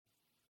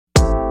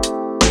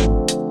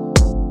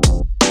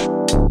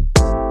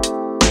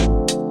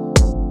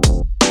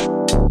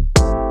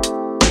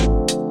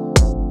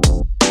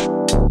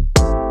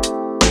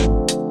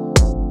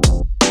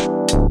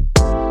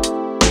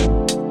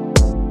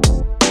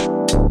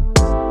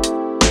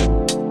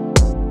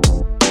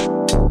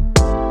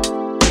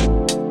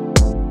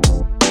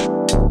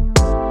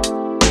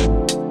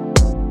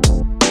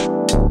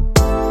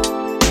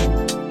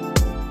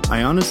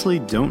honestly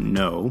don't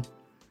know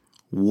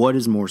what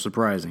is more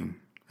surprising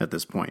at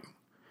this point.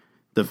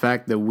 The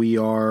fact that we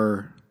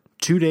are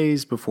 2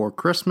 days before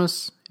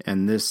Christmas,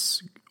 and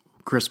this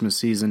Christmas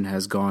season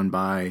has gone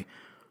by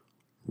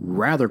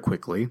rather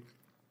quickly,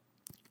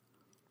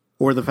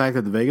 or the fact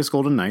that the Vegas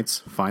Golden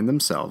Knights find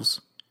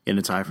themselves in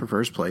a tie for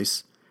first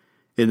place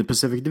in the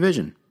Pacific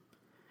Division.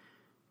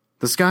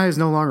 The sky is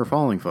no longer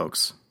falling,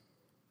 folks.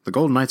 The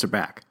Golden Knights are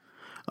back.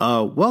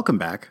 Welcome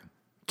back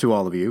to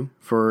all of you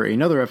for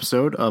another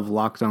episode of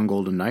Locked On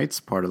Golden Knights,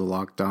 part of the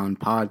Locked On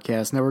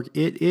Podcast Network.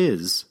 It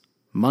is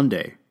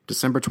Monday,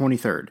 December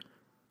 23rd,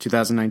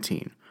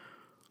 2019.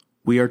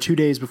 We are 2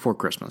 days before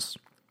Christmas.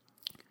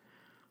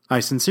 I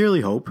sincerely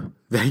hope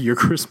that your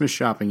Christmas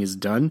shopping is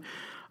done.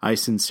 I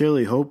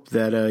sincerely hope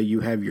that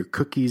you have your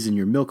cookies and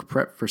your milk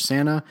prepped for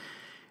Santa.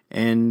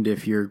 And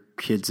if your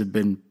kids have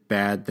been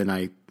bad, then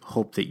I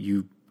hope that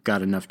you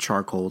got enough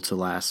charcoal to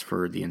last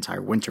for the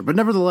entire winter. But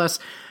nevertheless,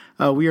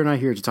 we are not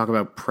here to talk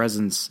about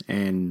presents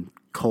and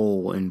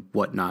coal and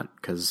whatnot,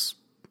 because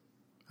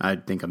I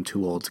think I'm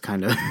too old to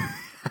kind of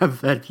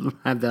have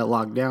that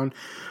locked down.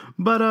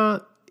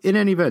 But in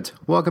any event,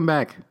 welcome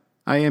back.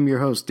 I am your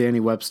host, Danny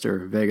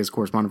Webster, Vegas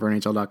correspondent for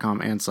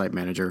NHL.com and site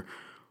manager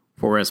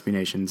for SB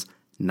Nation's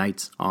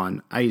Knights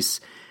on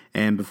Ice.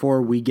 And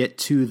before we get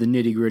to the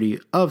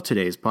nitty-gritty of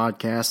today's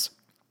podcast,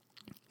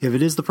 if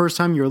it is the first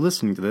time you're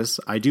listening to this,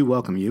 I do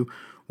welcome you.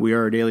 We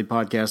are a daily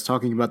podcast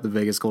talking about the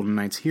Vegas Golden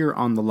Knights here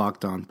on the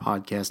Locked On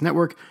Podcast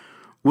Network,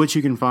 which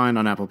you can find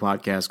on Apple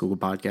Podcasts, Google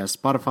Podcasts,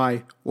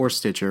 Spotify, or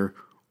Stitcher,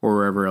 or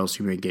wherever else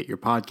you may get your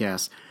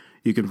podcasts.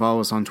 You can follow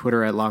us on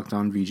Twitter at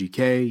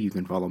LockedOnVGK. You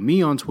can follow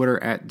me on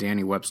Twitter at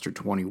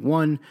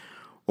DannyWebster21.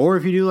 Or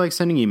if you do like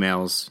sending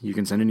emails, you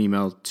can send an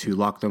email to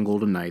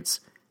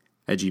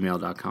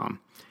LockedOnGoldenKnights@gmail.com.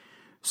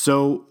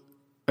 So,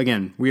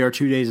 again, we are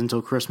 2 days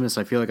until Christmas.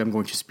 I feel like I'm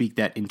going to speak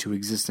that into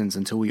existence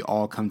until we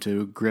all come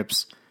to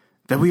grips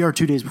that we are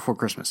 2 days before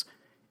Christmas.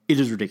 It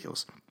is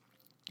ridiculous.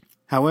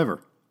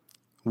 However,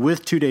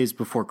 with 2 days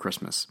before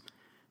Christmas,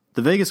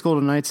 the Vegas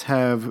Golden Knights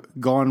have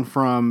gone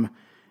from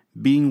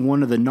being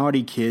one of the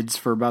naughty kids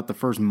for about the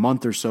first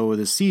month or so of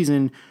the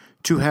season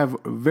to have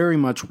very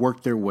much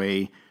worked their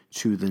way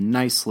to the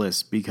nice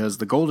list, because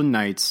the Golden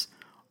Knights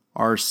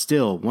are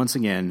still, once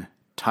again,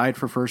 tied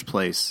for first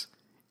place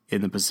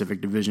in the Pacific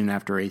Division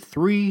after a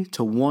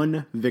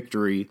 3-1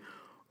 victory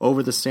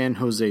over the San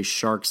Jose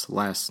Sharks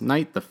last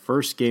night, the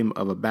first game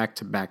of a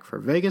back-to-back for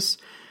Vegas.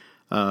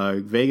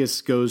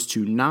 Vegas goes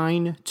to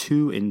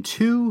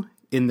 9-2-2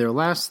 in their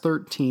last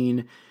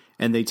 13,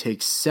 and they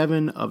take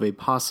 7 of a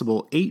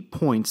possible 8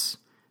 points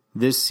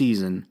this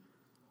season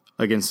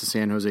against the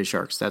San Jose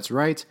Sharks. That's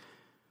right.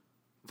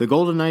 The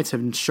Golden Knights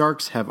and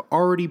Sharks have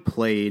already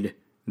played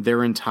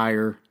their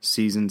entire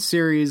season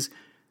series.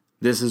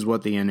 This is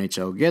what the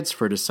NHL gets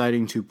for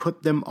deciding to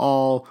put them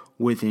all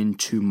within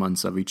 2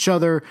 months of each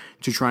other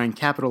to try and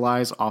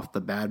capitalize off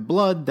the bad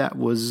blood that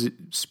was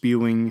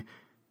spewing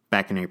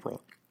back in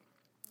April.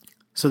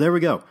 So there we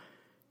go.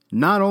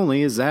 Not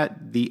only is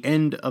that the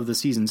end of the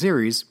season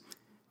series,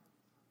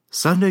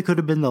 Sunday could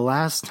have been the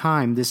last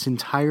time this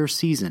entire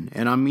season,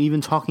 and I'm even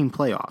talking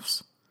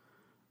playoffs,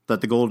 that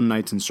the Golden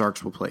Knights and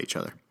Sharks will play each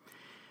other.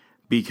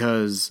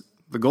 Because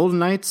the Golden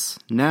Knights,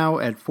 now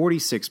at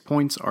 46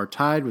 points, are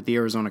tied with the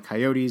Arizona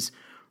Coyotes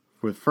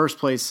with first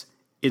place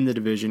in the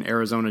division.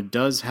 Arizona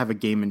does have a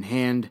game in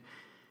hand,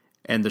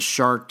 and the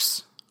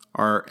Sharks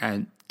are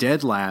at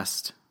dead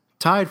last,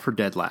 tied for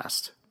dead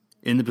last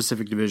in the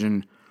Pacific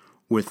Division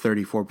with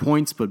 34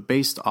 points, but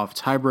based off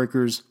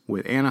tiebreakers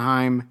with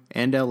Anaheim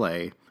and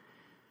LA,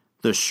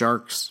 the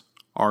Sharks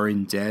are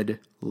in dead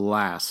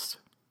last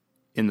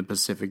in the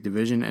Pacific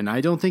Division, and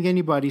I don't think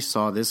anybody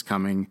saw this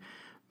coming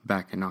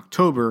back in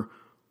October.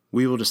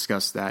 We will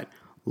discuss that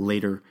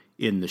later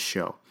in the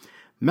show.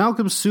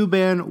 Malcolm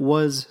Subban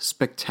was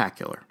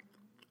spectacular,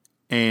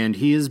 and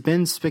he has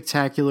been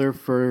spectacular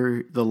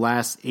for the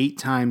last 8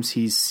 times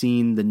he's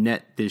seen the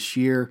net this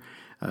year.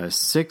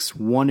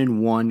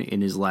 6-1-1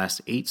 in his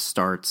last 8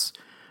 starts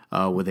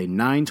with a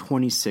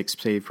 .926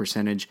 save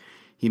percentage.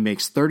 He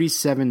makes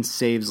 37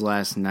 saves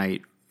last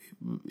night.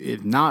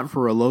 If not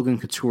for a Logan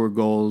Couture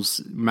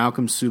goals,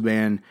 Malcolm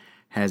Subban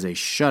has a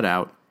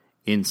shutout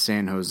in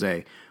San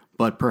Jose.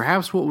 But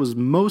perhaps what was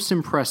most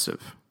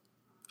impressive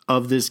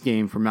of this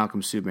game for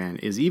Malcolm Subban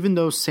is, even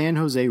though San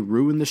Jose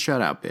ruined the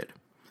shutout bid,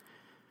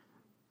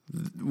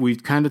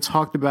 we've kind of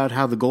talked about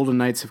how the Golden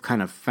Knights have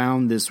kind of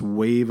found this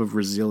wave of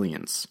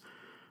resilience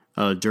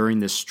during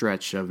this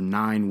stretch of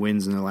 9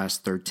 wins in the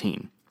last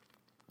 13.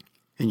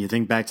 And you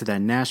think back to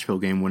that Nashville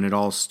game when it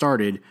all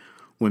started,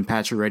 when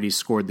Pacioretty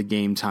scored the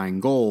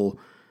game-tying goal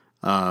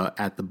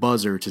at the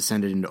buzzer to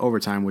send it into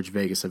overtime, which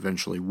Vegas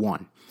eventually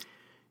won.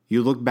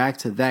 You look back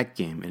to that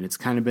game, and it's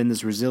kind of been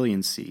this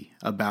resiliency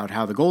about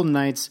how the Golden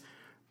Knights,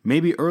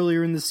 maybe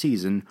earlier in the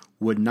season,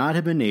 would not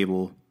have been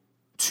able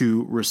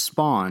to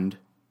respond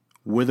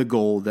with a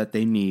goal that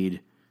they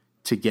need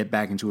to get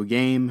back into a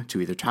game,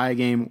 to either tie a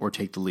game or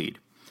take the lead.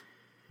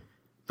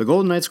 The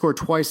Golden Knights scored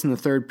twice in the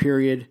third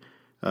period.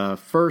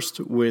 First,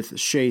 with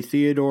Shea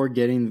Theodore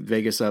getting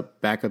Vegas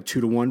back up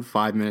 2-1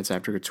 5 minutes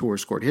after Couture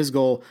scored his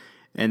goal,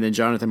 and then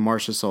Jonathan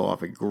Marchessault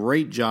off a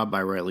great job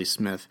by Riley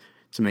Smith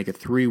to make it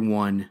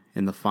 3-1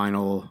 in the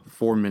final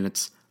 4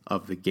 minutes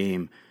of the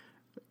game.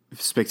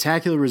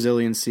 Spectacular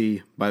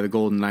resiliency by the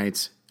Golden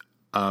Knights,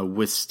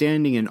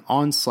 withstanding an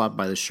onslaught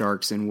by the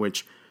Sharks in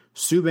which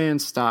Subban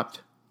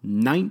stopped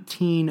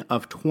 19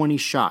 of 20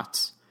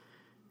 shots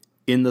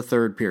in the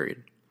third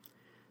period.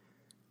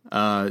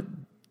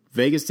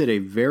 Vegas did a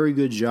very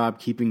good job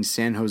keeping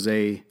San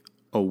Jose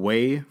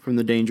away from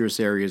the dangerous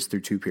areas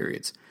through 2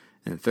 periods.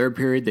 In the third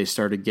period, they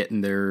started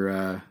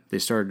they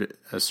started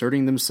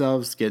asserting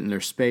themselves, getting their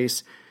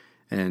space,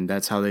 and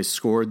that's how they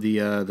scored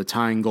the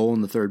tying goal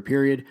in the third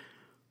period.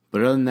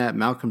 But other than that,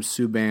 Malcolm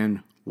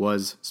Subban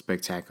was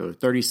spectacular.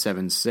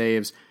 37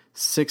 saves,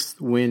 6th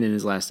win in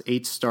his last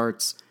 8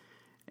 starts,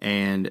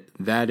 and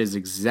that is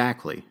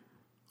exactly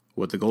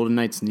what the Golden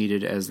Knights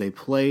needed as they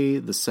play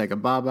the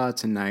Segababa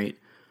tonight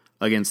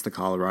against the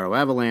Colorado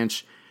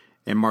Avalanche,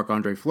 and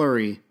Marc-Andre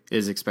Fleury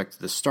is expected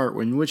to start,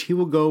 in which he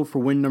will go for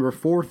win number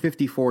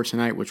 454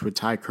 tonight, which would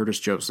tie Curtis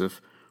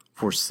Joseph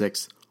for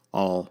 6th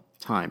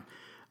all-time.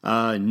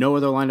 No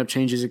other lineup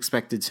changes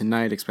expected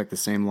tonight. Expect the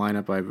same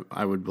lineup,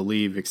 I would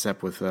believe,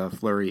 except with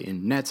Fleury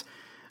in net.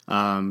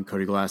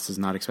 Cody Glass is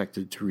not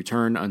expected to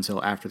return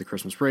until after the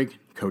Christmas break.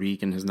 Cody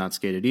Eakin has not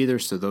skated either,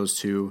 so those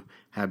two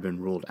have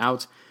been ruled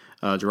out.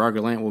 Gerard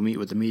Gallant will meet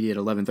with the media at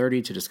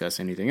 11:30 to discuss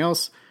anything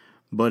else.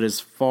 But as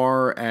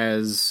far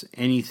as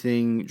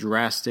anything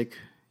drastic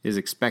is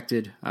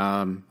expected,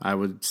 I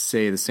would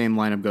say the same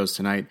lineup goes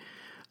tonight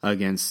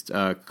against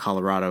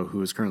Colorado,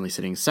 who is currently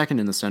sitting second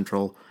in the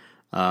Central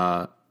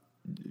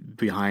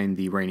behind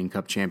the reigning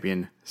Cup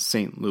champion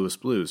St. Louis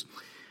Blues.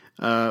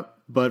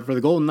 But for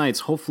the Golden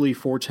Knights, hopefully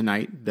for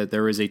tonight, that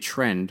there is a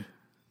trend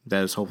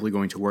that is hopefully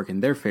going to work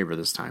in their favor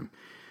this time.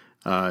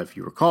 If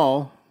you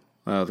recall,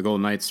 the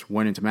Golden Knights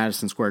went into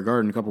Madison Square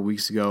Garden a couple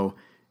weeks ago,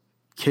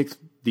 kicked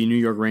the New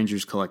York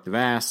Rangers' collective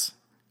ass,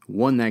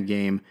 won that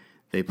game.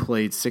 They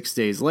played 6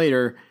 days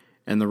later,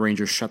 and the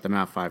Rangers shut them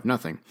out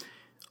 5-0.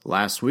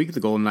 Last week,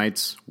 the Golden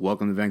Knights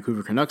welcomed the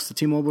Vancouver Canucks to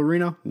T-Mobile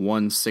Arena,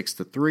 won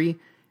 6-3. A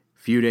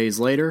few days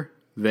later,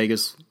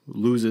 Vegas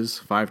loses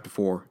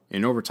 5-4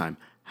 in overtime.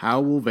 How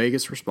will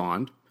Vegas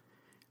respond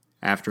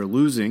after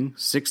losing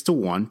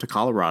 6-1 to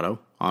Colorado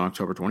on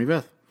October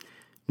 25th?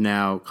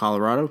 Now,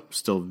 Colorado,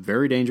 still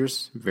very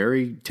dangerous,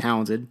 very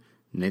talented.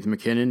 Nathan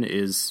MacKinnon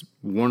is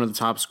one of the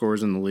top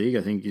scorers in the league.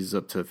 I think he's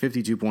up to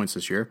 52 points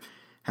this year,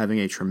 having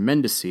a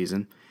tremendous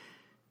season.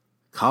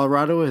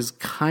 Colorado has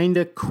kind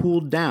of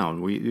cooled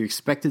down. We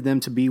expected them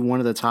to be one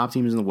of the top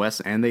teams in the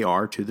West, and they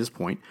are to this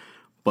point.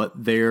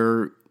 But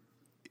they're,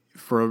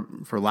 for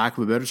lack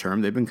of a better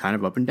term, they've been kind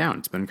of up and down.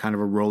 It's been kind of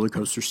a roller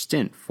coaster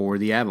stint for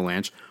the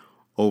Avalanche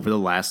over the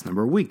last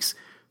number of weeks.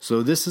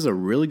 So this is a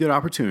really good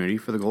opportunity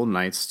for the Golden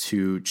Knights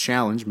to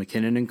challenge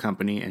MacKinnon and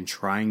company and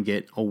try and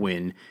get a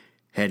win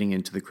heading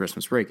into the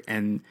Christmas break.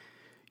 And,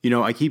 you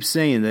know, I keep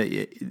saying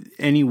that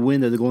any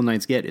win that the Golden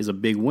Knights get is a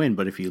big win.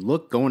 But if you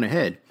look going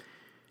ahead,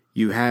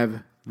 you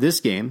have this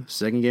game,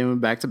 second game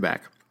of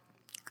back-to-back.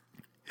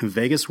 If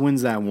Vegas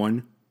wins that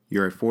one,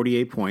 you're at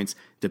 48 points.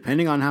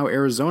 Depending on how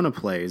Arizona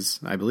plays,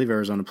 I believe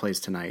Arizona plays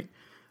tonight.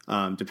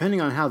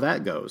 Depending on how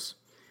that goes,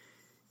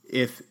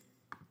 if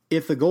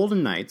the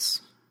Golden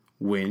Knights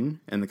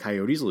win and the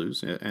Coyotes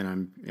lose,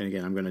 and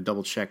again I'm going to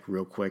double check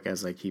real quick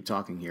as I keep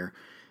talking here.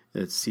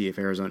 Let's see if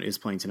Arizona is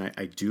playing tonight.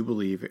 I do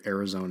believe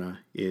Arizona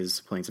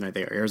is playing tonight.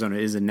 Arizona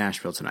is in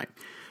Nashville tonight.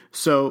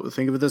 So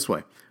think of it this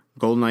way.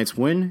 Golden Knights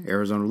win,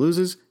 Arizona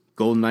loses.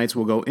 Golden Knights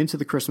will go into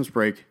the Christmas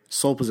break,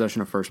 sole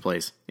possession of first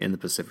place in the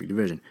Pacific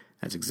Division.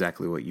 That's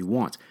exactly what you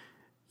want.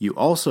 You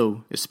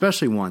also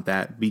especially want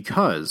that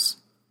because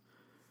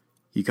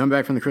you come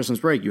back from the Christmas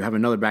break, you have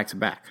another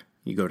back-to-back.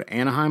 You go to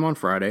Anaheim on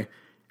Friday,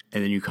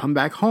 and then you come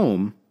back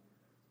home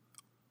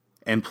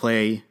and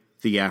play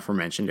the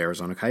aforementioned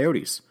Arizona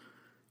Coyotes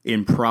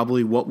in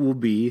probably what will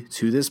be,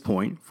 to this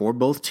point, for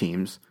both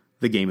teams,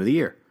 the game of the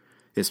year,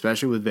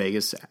 especially with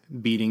Vegas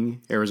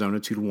beating Arizona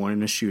 2-1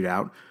 in a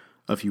shootout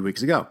a few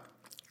weeks ago.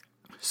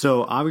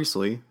 So,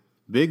 obviously,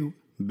 big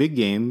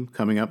game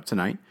coming up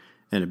tonight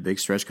and a big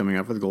stretch coming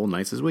up for the Golden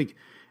Knights this week.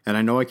 And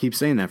I know I keep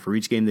saying that for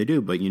each game they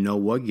do, but you know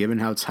what? Given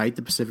how tight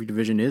the Pacific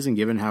Division is and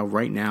given how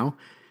right now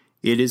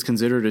it is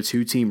considered a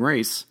two-team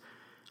race,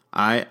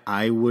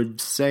 I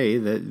would say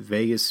that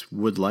Vegas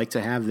would like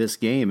to have this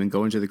game and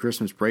go into the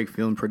Christmas break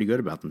feeling pretty good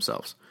about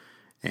themselves.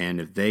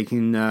 And if they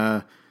can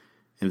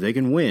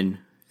win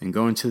and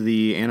go into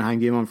the Anaheim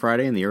game on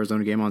Friday and the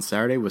Arizona game on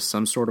Saturday with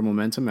some sort of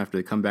momentum after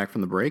they come back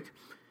from the break,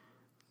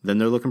 then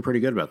they're looking pretty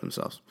good about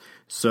themselves.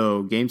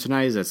 So game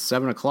tonight is at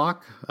 7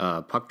 o'clock.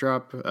 Puck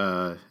drop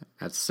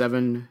at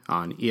 7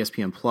 on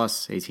ESPN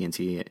Plus,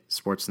 AT&T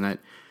Sportsnet,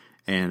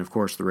 and, of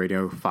course, the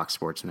radio, Fox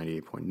Sports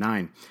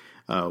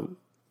 98.9.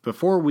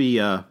 Before we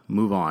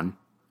move on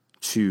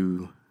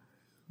to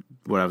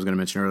what I was going to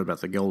mention earlier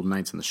about the Golden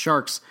Knights and the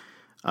Sharks,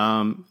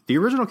 the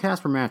original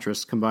Casper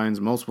mattress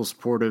combines multiple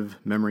supportive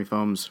memory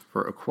foams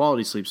for a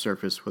quality sleep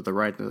surface with the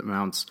right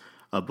amounts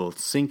of both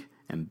sink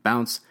and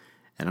bounce.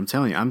 And I'm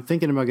telling you, I'm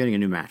thinking about getting a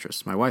new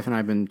mattress. My wife and I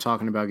have been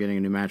talking about getting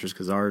a new mattress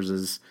because ours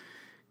is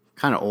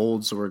kind of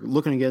old, so we're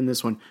looking to get in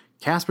this one.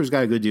 Casper's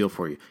got a good deal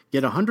for you.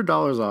 Get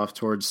 $100 off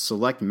towards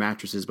select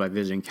mattresses by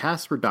visiting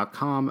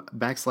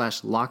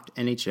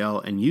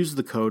casper.com/LockedNHL and use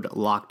the code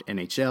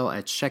LockedNHL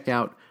at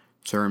checkout.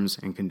 Terms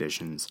and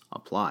conditions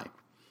apply.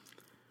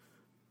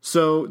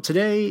 So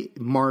today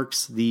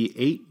marks the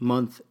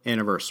 8-month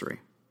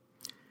anniversary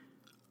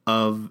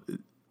of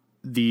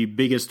the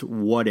biggest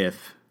what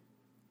if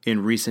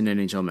in recent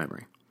NHL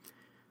memory.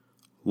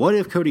 What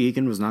if Cody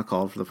Eakin was not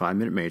called for the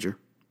 5-minute major?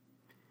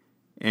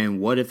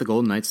 And what if the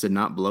Golden Knights did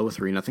not blow a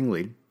 3-0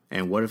 lead?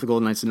 And what if the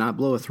Golden Knights did not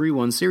blow a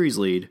 3-1 series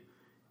lead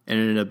and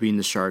ended up beating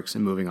the Sharks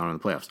and moving on in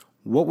the playoffs?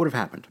 What would have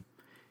happened?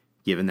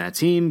 Given that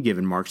team,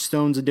 given Mark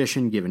Stone's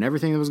addition, given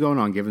everything that was going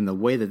on, given the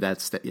way that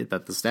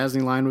the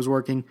Stastny line was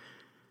working,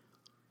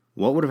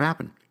 what would have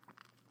happened?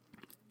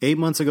 8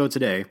 months ago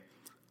today,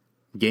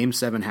 Game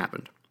 7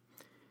 happened.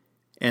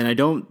 And I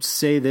don't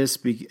say this,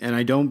 and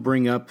I don't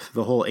bring up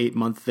the whole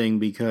 8-month thing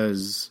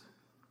because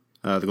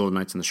the Golden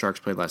Knights and the Sharks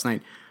played last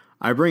night.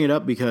 I bring it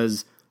up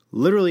because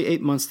literally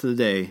 8 months to the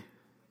day,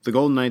 the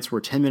Golden Knights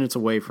were 10 minutes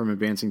away from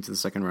advancing to the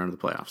second round of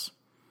the playoffs.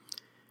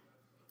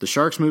 The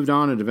Sharks moved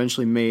on and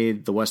eventually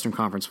made the Western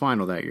Conference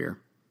Final that year.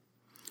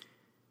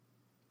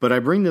 But I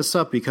bring this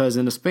up because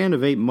in a span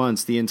of 8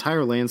 months, the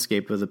entire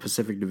landscape of the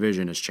Pacific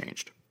Division has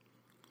changed.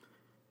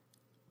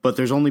 But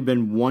there's only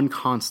been one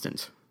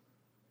constant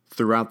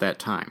throughout that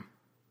time,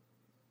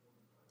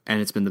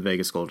 and it's been the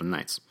Vegas Golden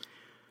Knights.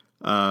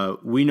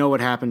 We know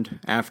what happened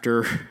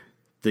after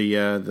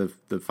the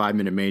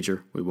 5-minute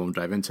major. We won't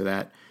dive into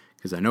that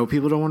because I know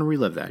people don't want to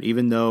relive that,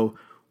 even though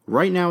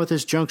right now at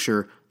this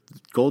juncture,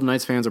 Golden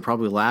Knights fans are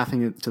probably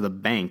laughing it to the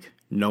bank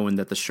knowing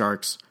that the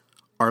Sharks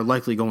are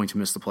likely going to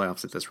miss the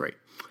playoffs at this rate.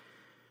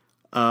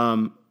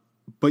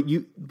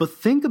 But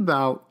think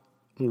about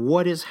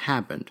what has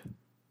happened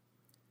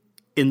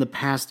in the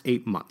past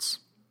 8 months.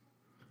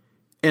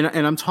 And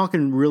I'm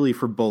talking really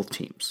for both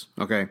teams,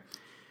 okay?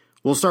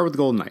 We'll start with the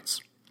Golden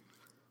Knights.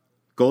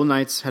 Golden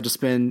Knights had to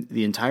spend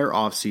the entire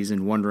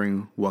offseason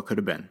wondering what could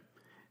have been.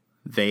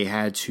 They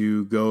had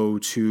to go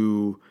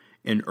to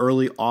an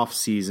early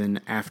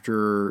offseason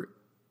after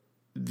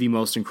the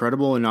most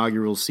incredible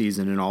inaugural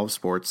season in all of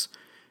sports.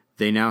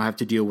 They now have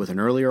to deal with an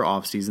earlier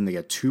offseason. They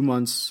get 2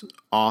 months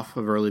off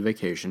of early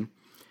vacation.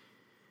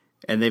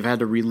 And they've had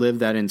to relive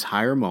that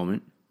entire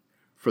moment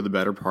for the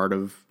better part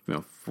of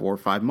 4 or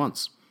 5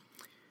 months.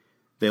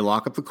 They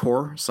lock up the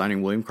core,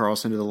 signing William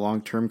Karlsson to the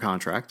long-term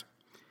contract.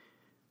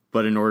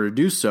 But in order to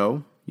do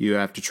so, you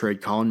have to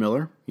trade Colin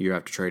Miller, you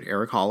have to trade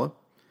Erik Haula,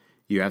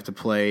 you have to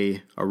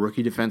play a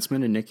rookie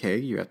defenseman in Nick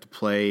Hague, you have to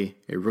play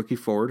a rookie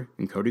forward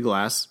in Cody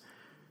Glass.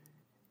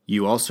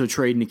 You also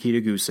trade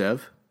Nikita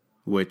Gusev,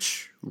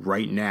 which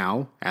right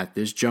now, at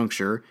this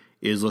juncture,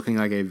 is looking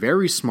like a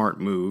very smart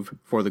move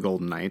for the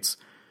Golden Knights.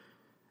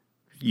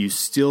 You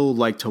still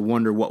like to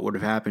wonder what would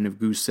have happened if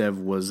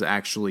Gusev was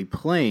actually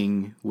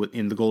playing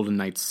in the Golden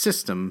Knights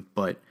system,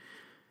 but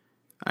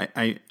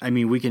I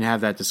mean, we can have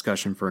that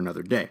discussion for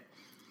another day.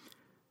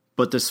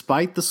 But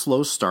despite the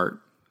slow start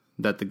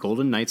that the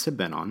Golden Knights have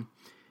been on,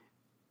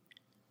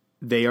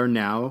 they are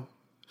now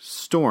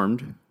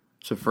stormed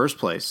to first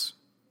place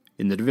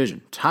in the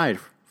division, tied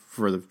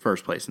for the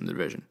first place in the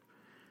division.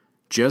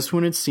 Just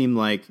when it seemed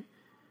like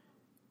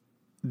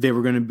they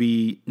were going to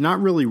be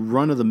not really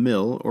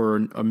run-of-the-mill or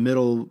a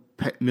middle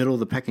of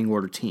the pecking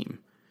order team.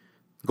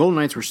 The Golden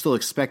Knights were still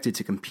expected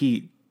to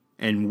compete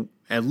and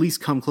at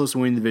least come close to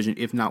winning the division,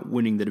 if not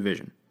winning the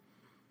division.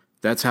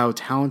 That's how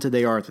talented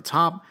they are at the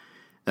top.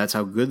 That's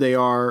how good they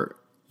are.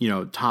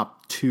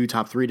 Top 2,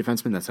 top 3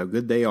 defensemen, that's how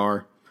good they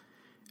are.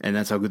 And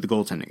that's how good the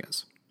goaltending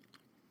is.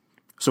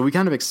 So we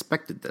kind of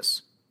expected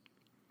this.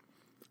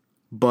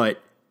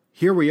 But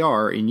here we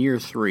are in year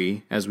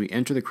 3, as we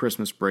enter the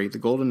Christmas break. The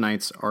Golden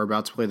Knights are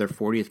about to play their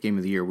 40th game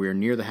of the year. We are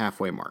near the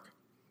halfway mark.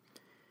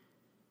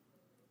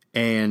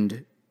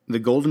 And the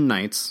Golden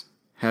Knights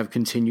have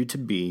continued to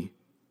be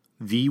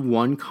the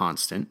one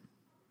constant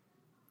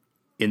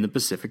in the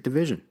Pacific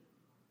Division.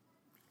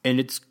 And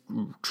it's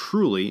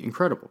truly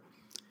incredible.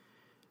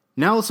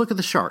 Now let's look at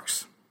the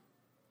Sharks.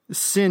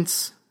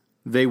 Since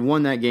they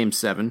won that Game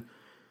 7,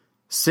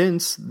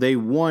 since they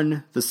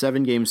won the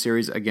 7-game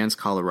series against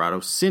Colorado,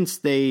 since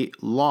they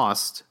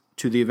lost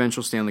to the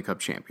eventual Stanley Cup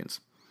champions,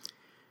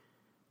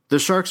 the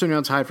Sharks are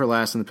now tied for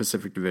last in the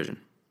Pacific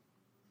Division.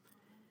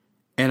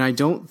 And I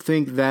don't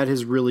think that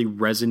has really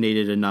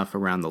resonated enough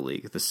around the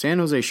league. The San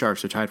Jose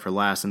Sharks are tied for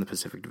last in the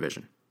Pacific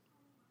Division.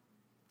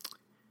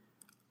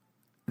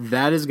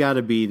 That has got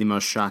to be the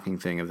most shocking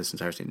thing of this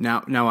entire season.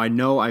 Now I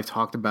know I've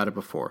talked about it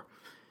before.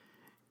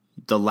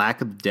 The lack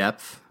of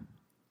depth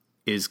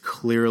is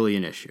clearly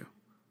an issue.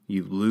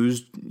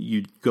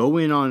 You go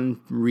in on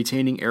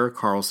retaining Erik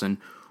Karlsson,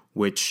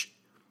 which,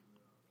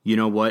 you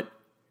know what,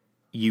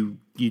 you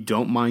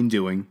don't mind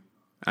doing.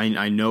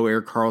 I know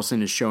Erik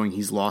Karlsson is showing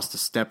he's lost a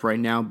step right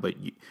now, but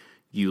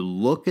you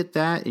look at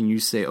that and you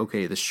say,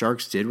 okay, the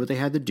Sharks did what they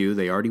had to do.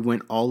 They already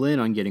went all in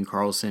on getting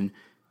Karlsson.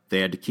 They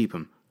had to keep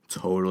him.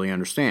 Totally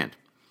understand.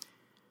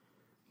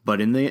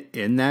 But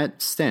in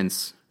that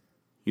sense,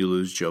 you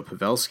lose Joe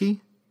Pavelski,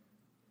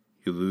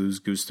 you lose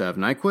Gustav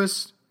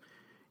Nyquist,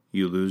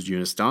 you lose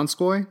Jonas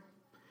Donskoy,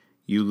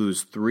 you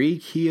lose 3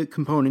 key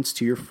components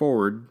to your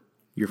forward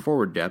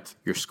depth,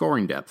 your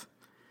scoring depth.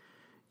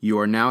 You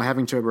are now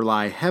having to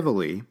rely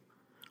heavily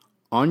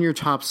on your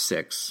top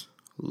 6,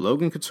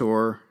 Logan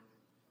Couture,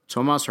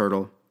 Tomas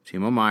Hertl,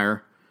 Timo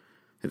Meier,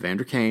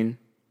 Evander Kane,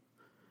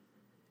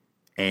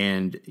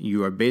 and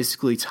you are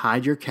basically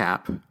tied your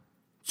cap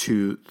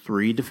to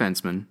 3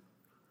 defensemen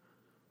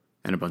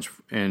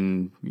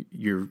and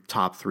your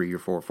top 3 or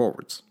 4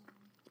 forwards.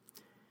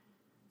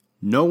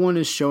 No one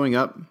is showing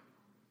up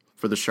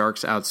for the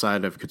Sharks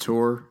outside of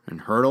Couture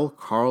and Hertl.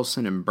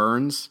 Carlson and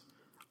Burns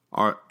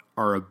are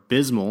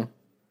abysmal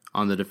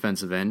on the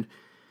defensive end.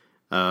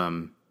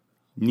 You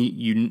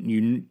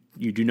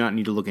do not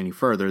need to look any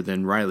further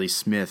than Riley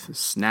Smith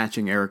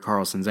snatching Erik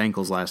Karlsson's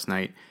ankles last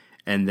night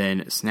and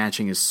then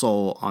snatching his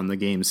soul on the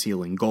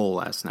game-sealing goal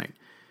last night.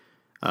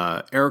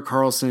 Erik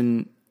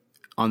Karlsson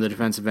on the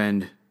defensive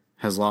end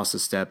has lost a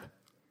step.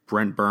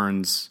 Brent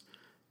Burns,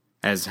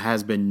 as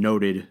has been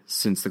noted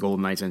since the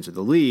Golden Knights entered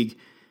the league,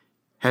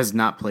 has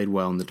not played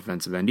well in the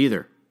defensive end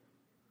either.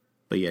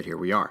 But yet here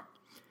we are.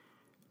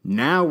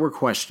 Now we're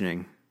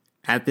questioning,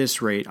 at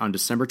this rate, on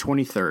December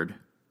 23rd,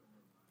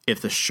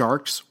 if the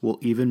Sharks will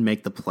even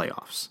make the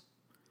playoffs.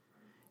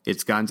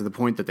 It's gotten to the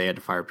point that they had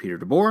to fire Peter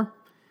DeBoer.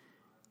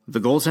 The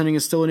goaltending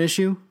is still an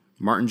issue.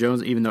 Martin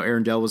Jones, even though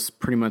Aaron Dell was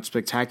pretty much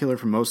spectacular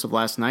for most of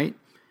last night,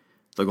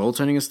 the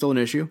goaltending is still an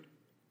issue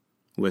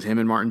with him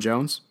and Martin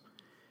Jones.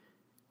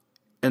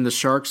 And the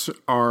Sharks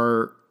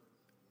are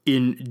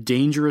in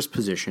dangerous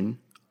position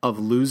of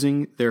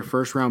losing their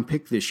first-round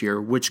pick this year,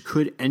 which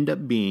could end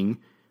up being,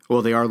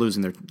 well, they are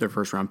losing their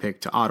first-round pick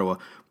to Ottawa,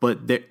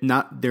 but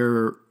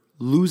they're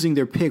losing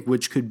their pick,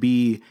 which could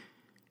be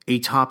a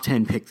top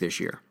 10 pick this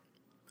year.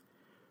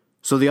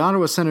 So the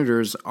Ottawa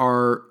Senators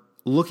are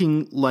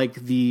looking like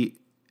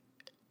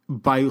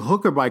by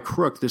hook or by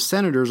crook, the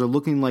Senators are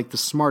looking like the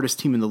smartest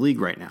team in the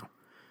league right now.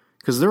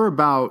 Because they're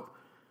about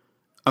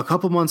a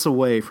couple months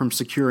away from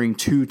securing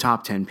 2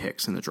 top 10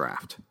 picks in the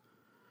draft.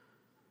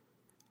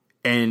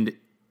 And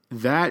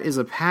that is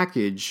a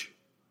package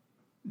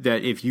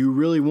that if you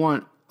really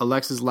want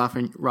Alexis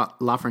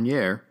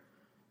Lafreniere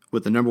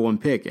with the number 1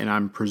 pick, and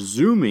I'm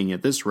presuming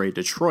at this rate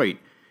Detroit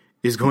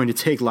is going to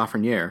take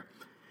Lafreniere,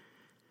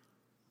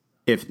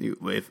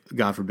 if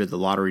God forbid the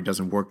lottery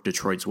doesn't work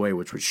Detroit's way,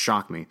 which would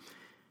shock me.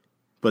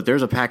 But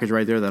there's a package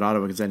right there that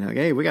Ottawa can say, like,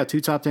 hey, we got 2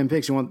 top 10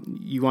 picks.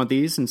 You want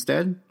these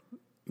instead?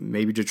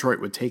 Maybe Detroit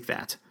would take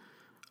that.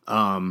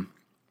 But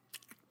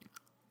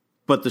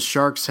the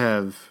Sharks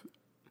have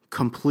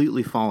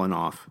completely fallen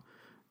off.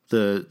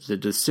 The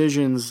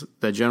decisions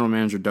that general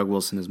manager Doug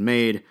Wilson has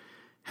made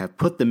have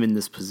put them in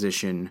this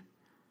position,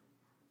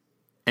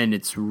 and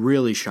it's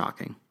really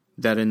shocking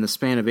that in the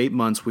span of 8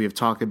 months we have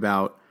talked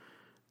about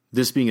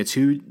this being a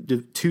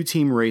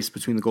two-team race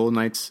between the Golden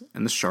Knights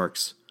and the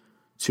Sharks,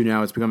 to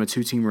now it's become a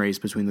 2-team race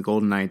between the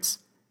Golden Knights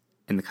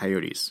and the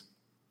Coyotes.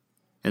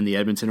 And the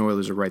Edmonton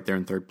Oilers are right there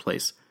in 3rd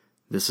place.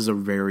 This is a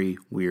very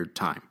weird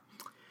time.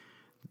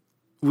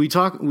 We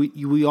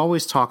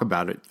always talk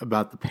about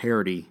the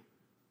parity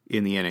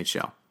in the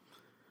NHL.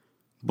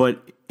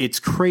 But it's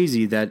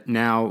crazy that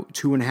now,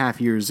 2.5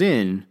 years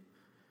in,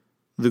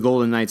 the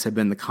Golden Knights have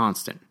been the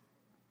constant.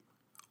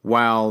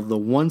 While the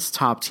once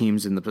top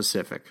teams in the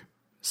Pacific,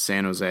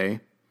 San Jose,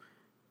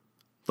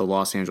 the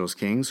Los Angeles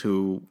Kings,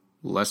 who,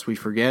 lest we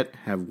forget,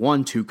 have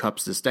won 2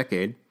 cups this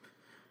decade,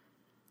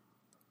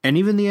 and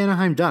even the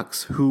Anaheim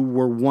Ducks, who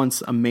were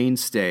once a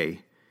mainstay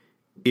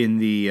in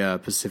the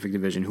Pacific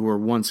Division, who were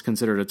once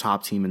considered a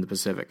top team in the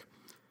Pacific.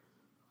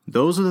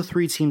 Those are the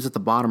 3 teams at the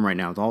bottom right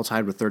now, all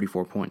tied with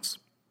 34 points.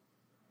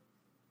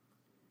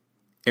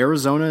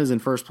 Arizona is in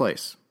 1st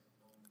place.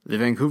 The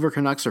Vancouver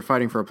Canucks are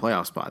fighting for a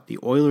playoff spot. The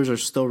Oilers are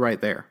still right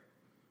there.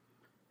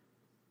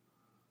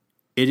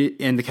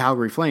 And the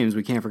Calgary Flames,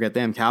 we can't forget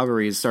them.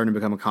 Calgary is starting to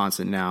become a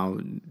constant now,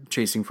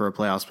 chasing for a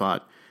playoff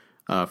spot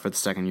for the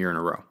 2nd year in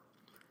a row.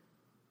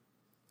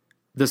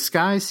 The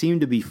sky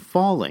seemed to be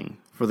falling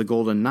for the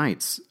Golden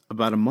Knights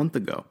about a month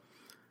ago.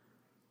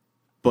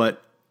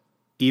 But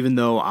even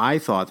though I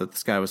thought that the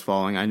sky was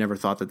falling, I never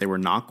thought that they were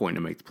not going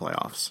to make the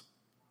playoffs.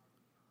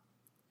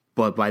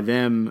 But by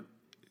them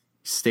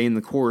staying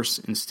the course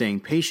and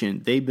staying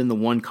patient, they've been the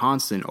one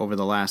constant over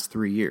the last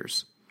 3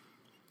 years.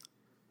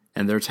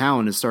 And their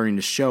talent is starting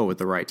to show at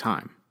the right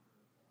time.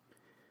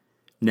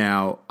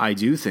 Now, I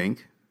do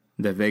think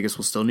that Vegas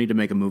will still need to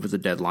make a move at the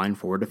deadline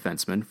for a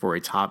defenseman, for a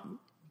top,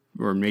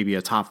 or maybe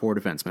a top 4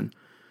 defenseman.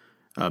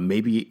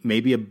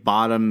 Maybe a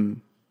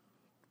bottom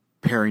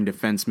pairing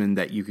defenseman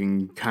that you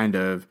can kind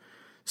of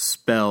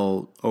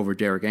spell over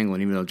Derek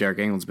Engelland, even though Derek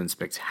Engelland's been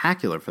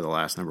spectacular for the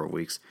last number of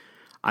weeks.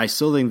 I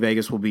still think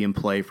Vegas will be in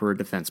play for a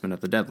defenseman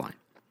at the deadline.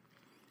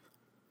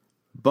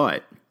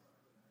 But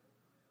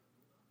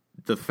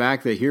the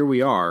fact that here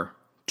we are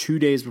 2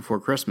 days before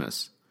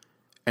Christmas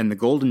and the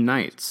Golden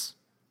Knights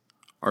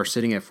are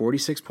sitting at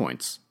 46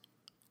 points,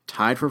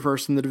 tied for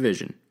first in the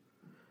division,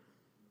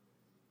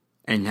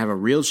 and have a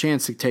real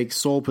chance to take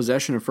sole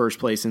possession of first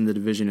place in the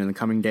division in the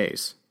coming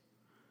days.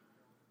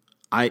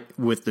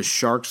 With the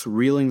Sharks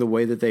reeling the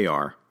way that they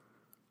are,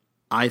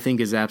 I think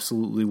is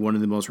absolutely one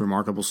of the most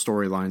remarkable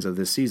storylines of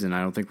this season.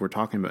 I don't think we're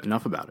talking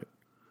enough about it.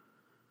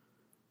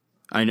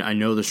 I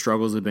know the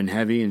struggles have been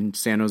heavy in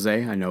San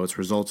Jose. I know it's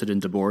resulted in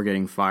DeBoer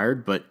getting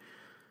fired, but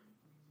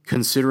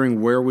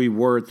considering where we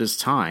were at this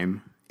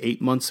time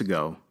 8 months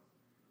ago,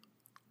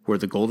 where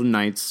the Golden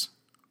Knights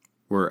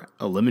were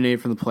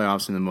eliminated from the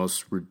playoffs in the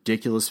most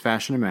ridiculous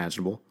fashion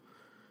imaginable,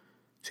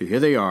 to here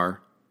they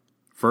are,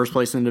 first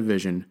place in the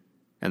division,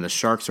 and the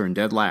Sharks are in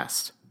dead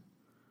last.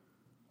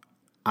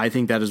 I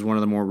think that is one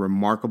of the more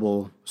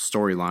remarkable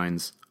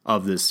storylines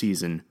of this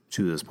season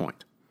to this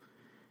point.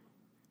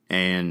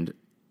 And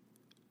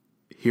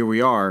here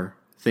we are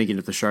thinking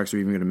if the Sharks are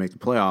even going to make the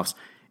playoffs,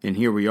 and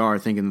here we are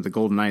thinking that the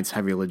Golden Knights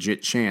have a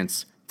legit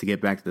chance to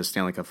get back to the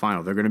Stanley Cup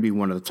final. They're going to be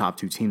one of the top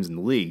 2 teams in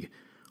the league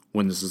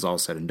when this is all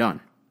said and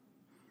done.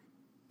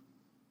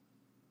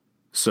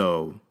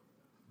 So,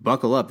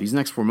 buckle up. These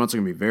next 4 months are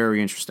going to be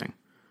very interesting.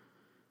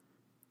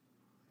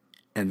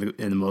 And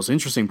the most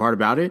interesting part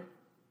about it,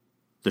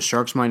 the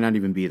Sharks might not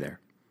even be there.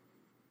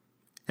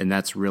 And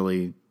that's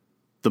really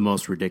the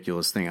most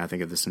ridiculous thing, I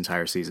think, of this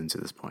entire season to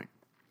this point.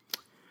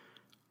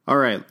 All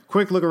right,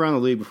 quick look around the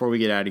league before we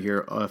get out of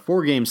here.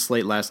 4-game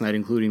slate last night,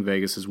 including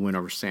Vegas' win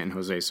over San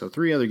Jose. So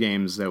 3 other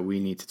games that we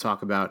need to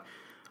talk about.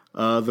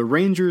 The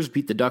Rangers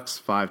beat the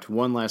Ducks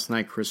 5-1 last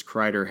night. Chris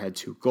Kreider had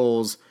 2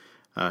 goals.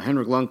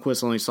 Henrik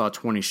Lundqvist only saw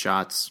 20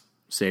 shots,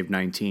 saved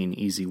 19.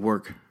 Easy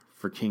work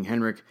for King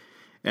Henrik.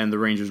 And the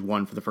Rangers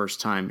won for the first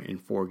time in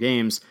 4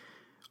 games,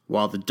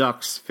 while the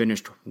Ducks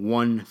finished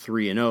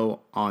 1-3-0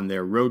 on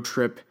their road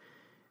trip.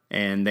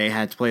 And they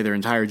had to play their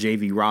entire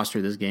JV roster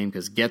this game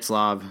because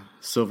Getzlaf,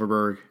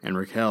 Silverberg, and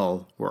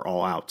Raquel were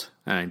all out.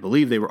 And I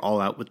believe they were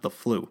all out with the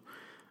flu.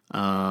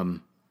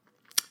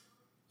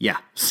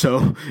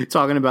 So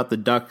talking about the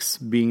Ducks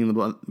being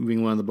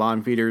one of the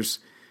bottom feeders,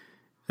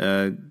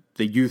 the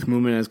youth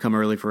movement has come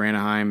early for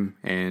Anaheim,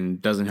 and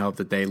doesn't help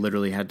that they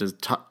literally had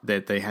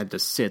to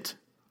sit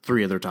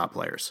 3 of their top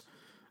players.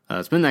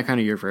 It's been that kind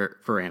of year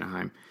for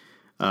Anaheim,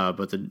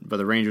 but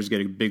the Rangers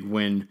get a big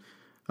win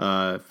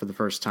for the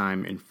first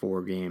time in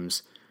 4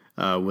 games,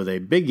 with a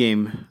big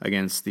game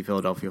against the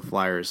Philadelphia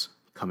Flyers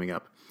coming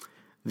up.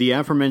 The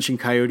aforementioned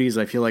Coyotes,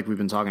 I feel like we've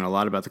been talking a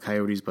lot about the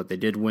Coyotes, but they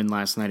did win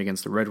last night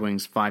against the Red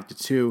Wings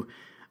 5-2.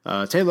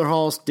 Taylor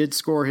Hall did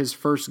score his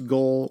first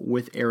goal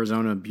with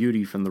Arizona.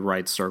 Beauty from the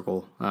right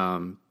circle.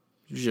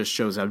 Just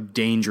shows how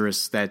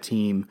dangerous that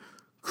team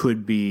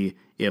could be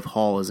if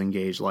Hall is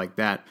engaged like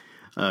that.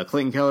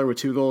 Clayton Keller with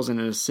 2 goals and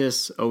an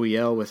assist.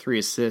 OEL with 3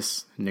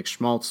 assists. Nick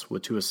Schmaltz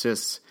with 2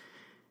 assists.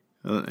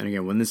 And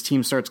again, when this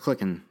team starts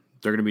clicking,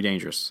 they're going to be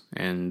dangerous.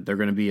 And they're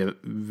going to be a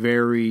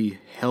very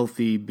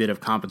healthy bit of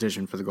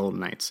competition for the Golden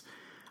Knights.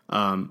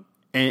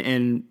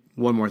 And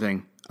one more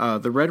thing.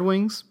 The Red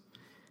Wings,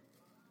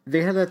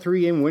 they had that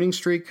 3-game winning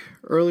streak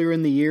earlier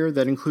in the year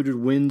that included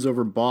wins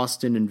over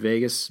Boston and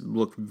Vegas.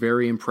 Looked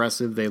very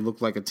impressive. They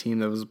looked like a team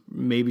that was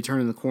maybe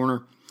turning the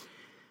corner.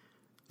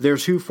 They're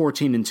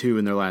 2-14-2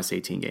 in their last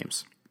 18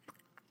 games.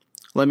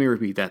 Let me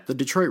repeat that. The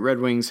Detroit Red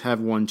Wings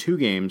have won 2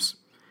 games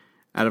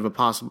out of a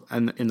possible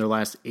in their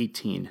last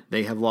 18.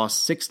 They have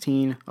lost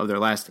 16 of their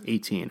last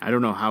 18. I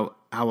don't know how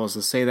else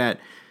to say that.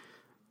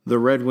 The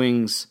Red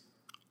Wings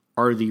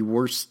are the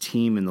worst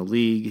team in the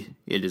league.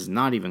 It is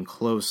not even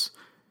close.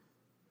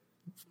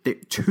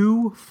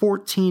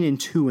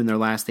 2-14-2 in their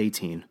last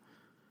 18.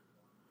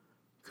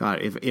 God,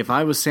 if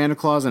I was Santa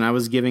Claus and I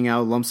was giving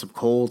out lumps of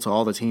coal to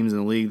all the teams in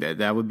the league,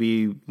 that would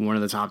be one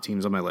of the top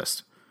teams on my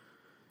list.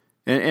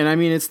 And I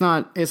mean, it's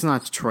not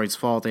Detroit's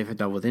fault. They've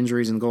dealt with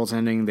injuries in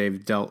goaltending.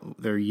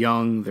 They're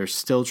young. They're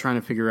still trying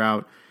to figure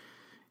out,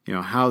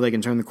 how they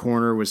can turn the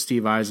corner with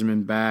Steve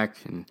Yzerman back.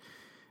 And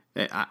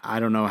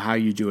I don't know how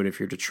you do it if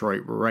you're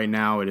Detroit, but right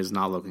now it is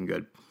not looking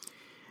good.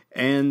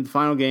 And the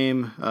final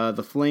game,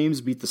 the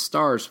Flames beat the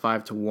Stars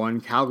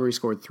 5-1. Calgary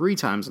scored 3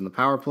 times on the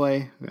power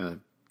play.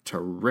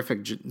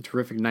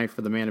 Terrific night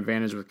for the man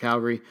advantage with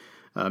Calgary.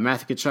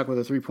 Matthew Tkachuk with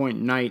a 3-point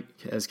night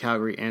as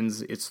Calgary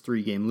ends its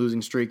 3-game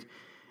losing streak.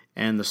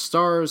 And the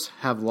Stars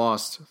have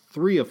lost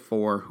 3 of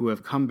 4, who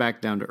have come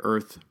back down to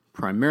earth,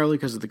 primarily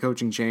because of the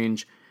coaching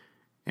change,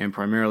 and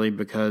primarily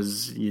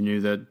because you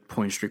knew that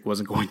point streak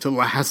wasn't going to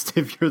last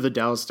if you're the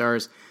Dallas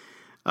Stars.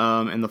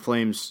 And the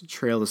Flames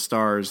trail the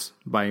Stars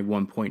by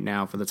 1 point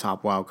now for the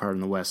top wild card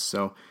in the West.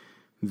 So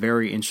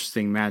very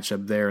interesting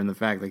matchup there, and the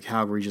fact that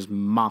Calgary just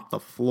mopped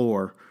the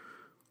floor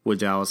with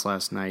Dallas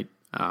last night.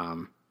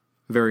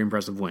 Very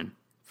impressive win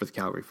for the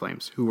Calgary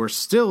Flames, who are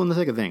still in the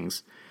thick of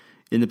things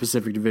in the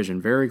Pacific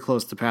Division, very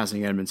close to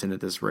passing Edmonton at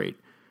this rate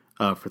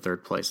for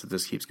 3rd place if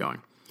this keeps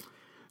going.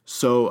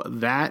 So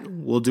that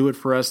will do it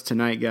for us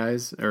tonight,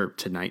 guys. Or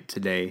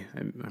today.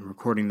 I'm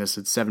recording this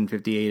at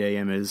 7:58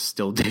 a.m. It is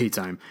still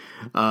daytime.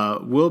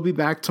 We'll be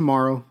back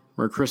tomorrow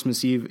for a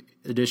Christmas Eve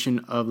edition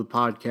of the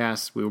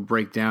podcast. We will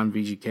break down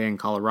VGK in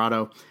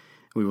Colorado.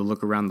 We will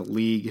look around the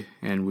league,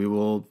 and we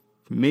will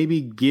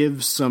maybe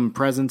give some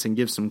presents and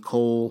give some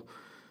coal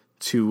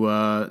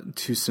to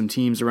some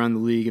teams around the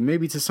league, and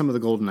maybe to some of the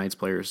Golden Knights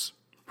players,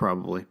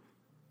 probably,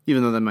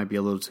 even though that might be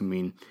a little too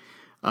mean.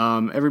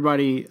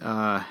 Everybody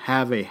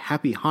have a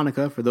happy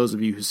Hanukkah for those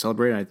of you who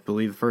celebrate. I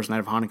believe the first night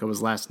of Hanukkah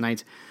was last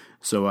night.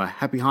 So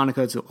happy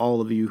Hanukkah to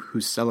all of you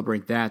who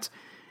celebrate that.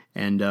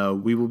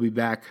 And we will be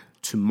back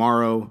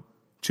tomorrow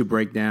to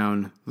break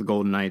down the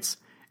Golden Knights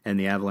and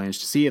the Avalanche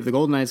to see if the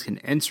Golden Knights can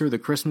enter the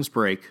Christmas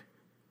break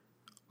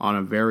on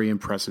a very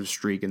impressive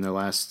streak in their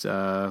last,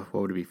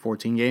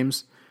 14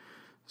 games?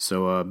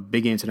 So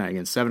big game tonight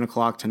again, 7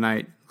 o'clock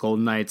tonight,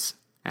 Golden Knights,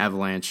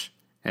 Avalanche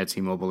at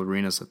T-Mobile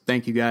Arena. So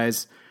thank you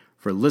guys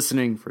for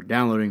listening, for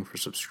downloading, for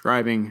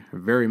subscribing. I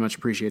very much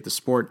appreciate the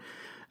support.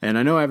 And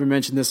I know I haven't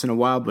mentioned this in a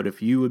while, but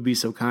if you would be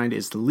so kind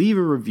as to leave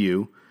a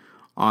review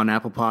on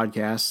Apple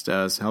Podcasts,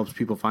 it helps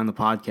people find the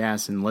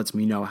podcast and lets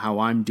me know how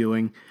I'm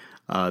doing.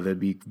 That'd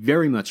be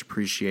very much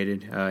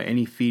appreciated.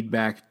 Any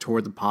feedback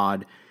toward the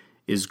pod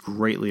is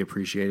greatly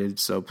appreciated.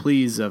 So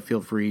please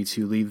feel free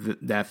to leave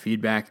that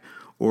feedback,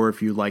 or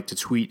if you'd like to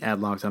tweet at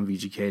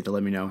LockedOnVGK to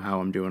let me know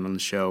how I'm doing on the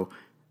show,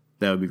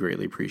 that would be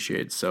greatly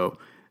appreciated. So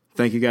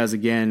thank you guys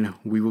again.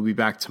 We will be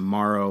back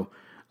tomorrow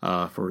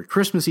for a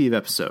Christmas Eve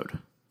episode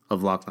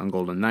of Locked On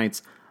Golden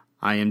Knights.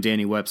 I am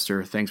Danny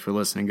Webster. Thanks for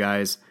listening,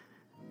 guys,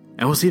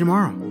 and we'll see you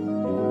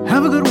tomorrow.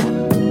 Have a good one.